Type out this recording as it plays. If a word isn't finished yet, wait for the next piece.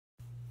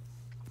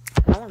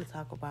want to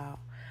talk about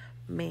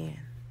men.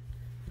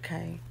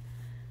 Okay,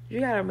 you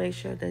gotta make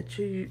sure that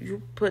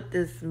you put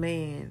this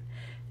man.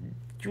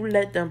 You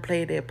let them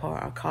play their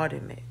part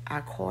accordingly.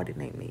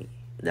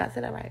 Did I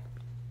say that right?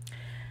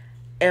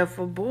 If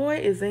a boy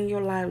is in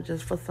your life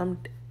just for some,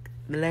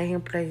 let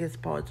him play his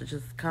part to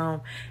just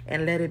come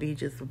and let it be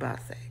just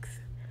about sex.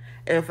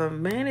 If a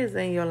man is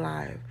in your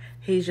life,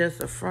 he's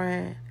just a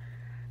friend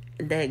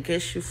that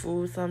gets you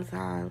food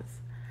sometimes.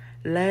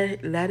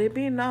 Let it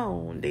be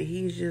known that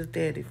he's just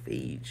there to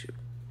feed you.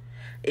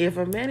 If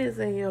a man is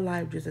in your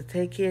life just to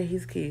take care of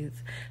his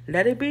kids,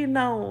 let it be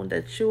known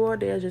that you are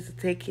there just to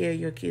take care of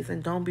your kids,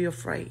 and don't be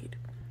afraid.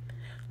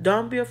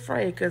 Don't be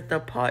afraid, because the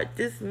part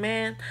this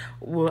man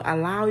will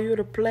allow you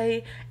to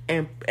play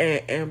and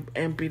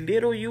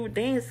belittle you,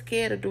 they ain't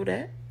scared to do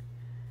that.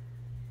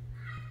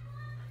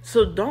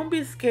 So don't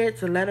be scared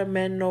to let a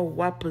man know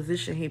what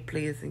position he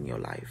plays in your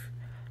life.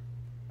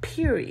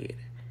 Period.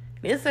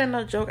 This ain't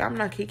no joke. I'm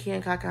not kiki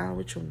and kaka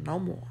with you no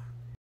more.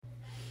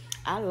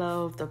 I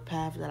love the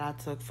path that I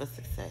took for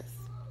success.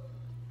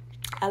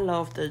 I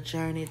love the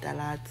journey that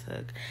I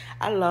took.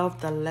 I love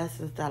the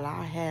lessons that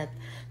I had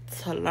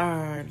to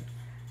learn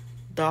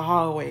the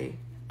hard way.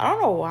 I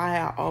don't know why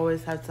I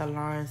always have to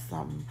learn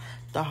something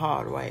the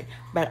hard way,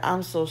 but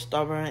I'm so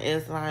stubborn.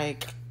 It's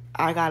like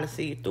I gotta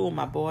see it through,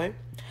 my boy.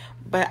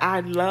 But I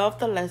love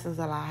the lessons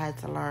that I had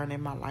to learn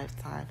in my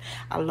lifetime.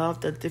 I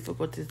love the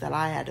difficulties that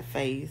I had to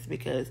face,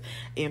 because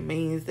it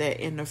means that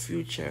in the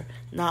future,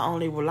 not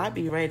only will I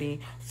be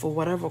ready for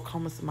whatever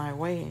comes my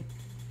way,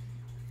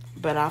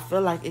 but I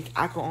feel like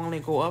I can only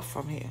go up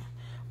from here.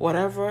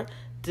 Whatever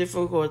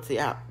difficulty,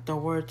 the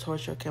word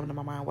torture came to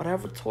my mind.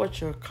 Whatever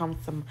torture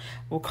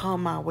will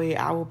come my way,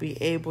 I will be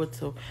able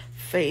to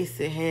face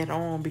it head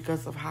on,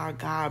 because of how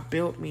God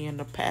built me in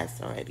the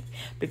past already,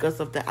 because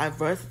of the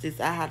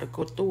adversities I had to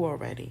go through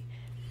already.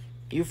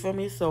 You feel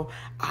me? So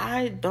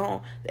I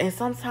don't, and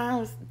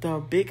sometimes the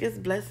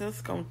biggest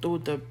blessings come through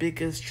the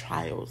biggest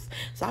trials.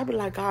 So I be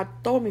like, God,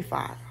 throw me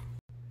fire.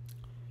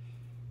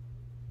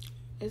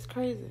 It's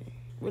crazy.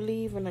 We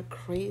live in a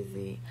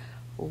crazy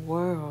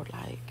world.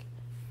 Like,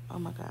 oh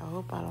my God, I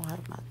hope I don't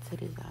have my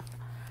titties out.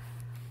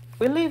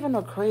 We live in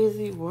a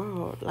crazy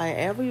world. Like,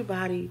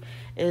 everybody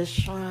is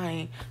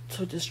trying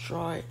to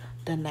destroy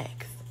the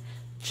next.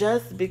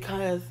 Just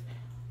because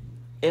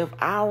if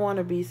I want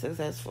to be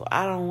successful,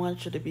 I don't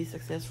want you to be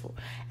successful.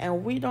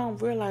 And we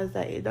don't realize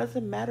that it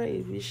doesn't matter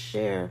if you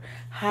share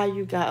how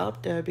you got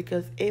up there,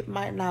 because it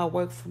might not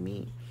work for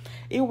me.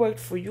 It worked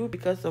for you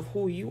because of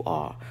who you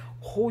are,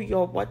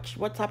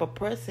 what type of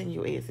person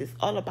you is. It's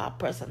all about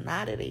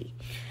personality.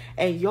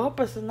 And your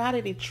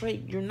personality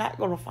trait, you're not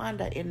going to find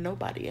that in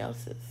nobody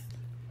else's.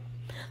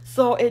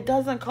 So it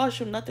doesn't cost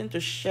you nothing to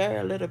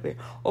share a little bit.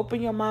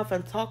 Open your mouth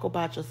and talk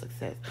about your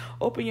success.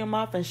 Open your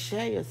mouth and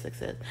share your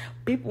success.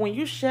 People, when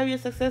you share your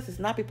success, it's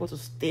not people to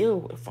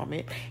steal from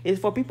it.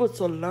 It's for people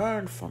to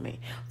learn from it.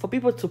 For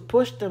people to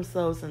push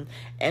themselves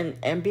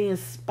and be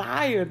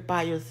inspired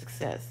by your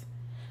success.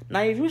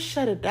 Now, if you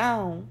shut it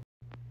down,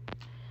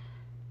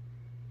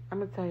 I'm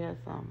going to tell you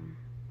something.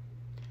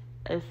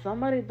 If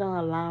somebody don't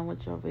align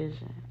with your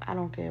vision, I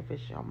don't care if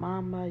it's your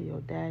mama,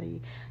 your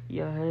daddy,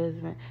 your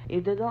husband.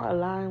 If they don't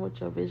align with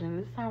your vision,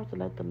 it's time to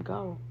let them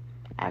go.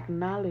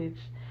 Acknowledge,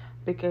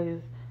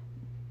 because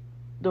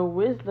the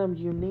wisdom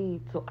you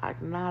need to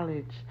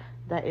acknowledge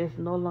that it's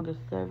no longer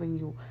serving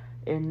you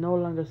and no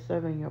longer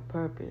serving your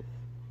purpose.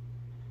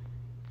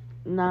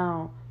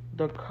 Now,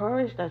 the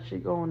courage that you're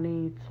going to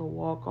need to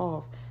walk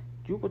off,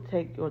 you could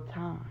take your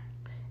time.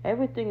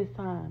 Everything is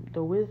time.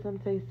 The wisdom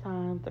takes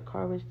time. The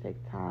courage takes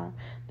time.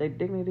 The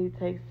dignity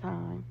takes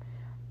time.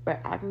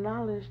 But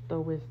acknowledge the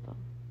wisdom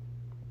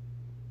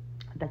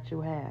that you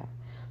have,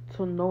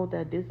 to know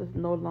that this is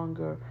no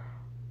longer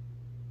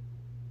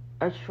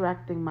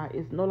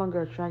it's no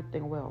longer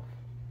attracting wealth.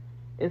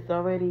 It's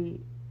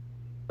already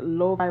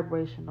low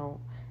vibrational.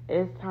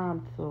 It's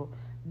time to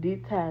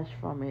detach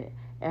from it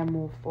and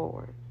move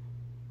forward.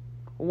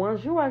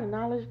 Once you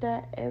acknowledge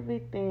that,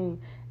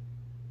 everything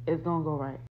is going to go right.